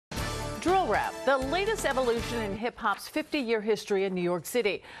Drill rap, the latest evolution in hip-hop's 50-year history in New York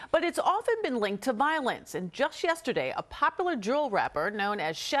City. But it's often been linked to violence. And just yesterday, a popular drill rapper known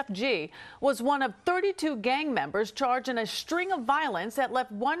as Chef G was one of 32 gang members charged in a string of violence that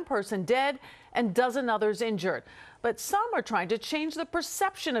left one person dead and dozen others injured. But some are trying to change the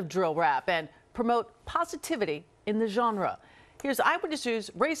perception of drill rap and promote positivity in the genre. Here's Eyewitness News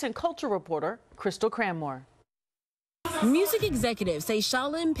race and culture reporter Crystal Cranmore. Music executives say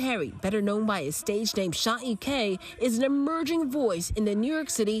Shaolin Perry, better known by his stage name Sha'i K, is an emerging voice in the New York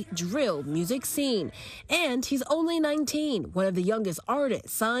City drill music scene. And he's only 19, one of the youngest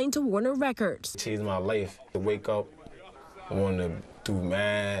artists signed to Warner Records. It's my life. To wake up, I want to do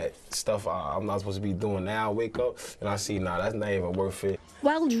mad stuff I'm not supposed to be doing now. Wake up and I see, nah, that's not even worth it.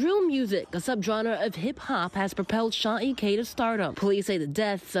 While drill music, a subgenre of hip-hop, has propelled Sha'i K to stardom, police say the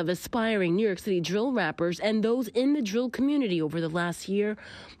deaths of aspiring New York City drill rappers and those in the drill community over the last year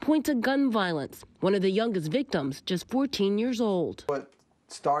point to gun violence. One of the youngest victims, just 14 years old. What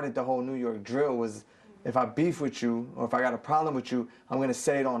started the whole New York drill was, if I beef with you or if I got a problem with you, I'm going to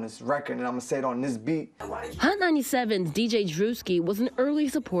say it on this record and I'm going to say it on this beat. Hot 97's DJ Drewski was an early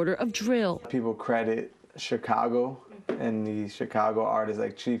supporter of drill. People credit Chicago and the Chicago artists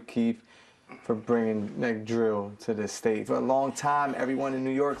like Chief Keef for bringing drill to the state. For a long time, everyone in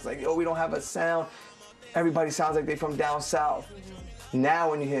New York was like, yo, we don't have a sound. Everybody sounds like they from down south. Now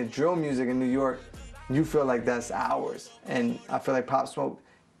when you hear drill music in New York, you feel like that's ours. And I feel like Pop Smoke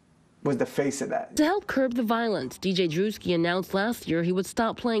was the face of that. To help curb the violence, DJ Drewski announced last year he would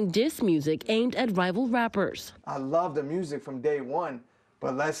stop playing diss music aimed at rival rappers. I love the music from day one,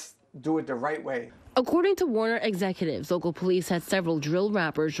 but let's do it the right way. According to Warner executives, local police had several drill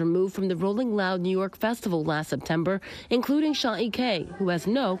rappers removed from the Rolling Loud New York Festival last September, including Sha'i K, who has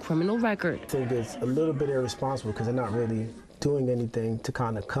no criminal record. I think it's a little bit irresponsible because they're not really doing anything to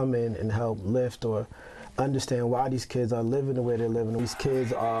kind of come in and help lift or understand why these kids are living the way they're living. These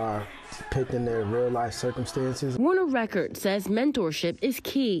kids are picking their real-life circumstances. Warner Records says mentorship is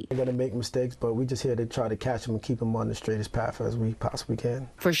key. They're going to make mistakes, but we're just here to try to catch them and keep them on the straightest path as we possibly can.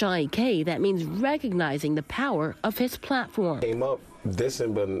 For Sha'i K, that means recognizing the power of his platform. Came up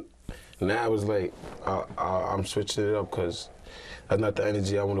dissing, but now it's like I'm switching it up because that's not the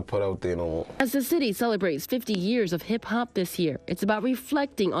energy I want to put out there no more. As the city celebrates 50 years of hip-hop this year, it's about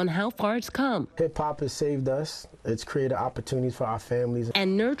reflecting on how far it's come. Hip-hop has saved us. It's created opportunities for our families.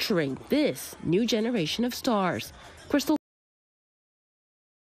 And nurturing this new generation of stars. Crystal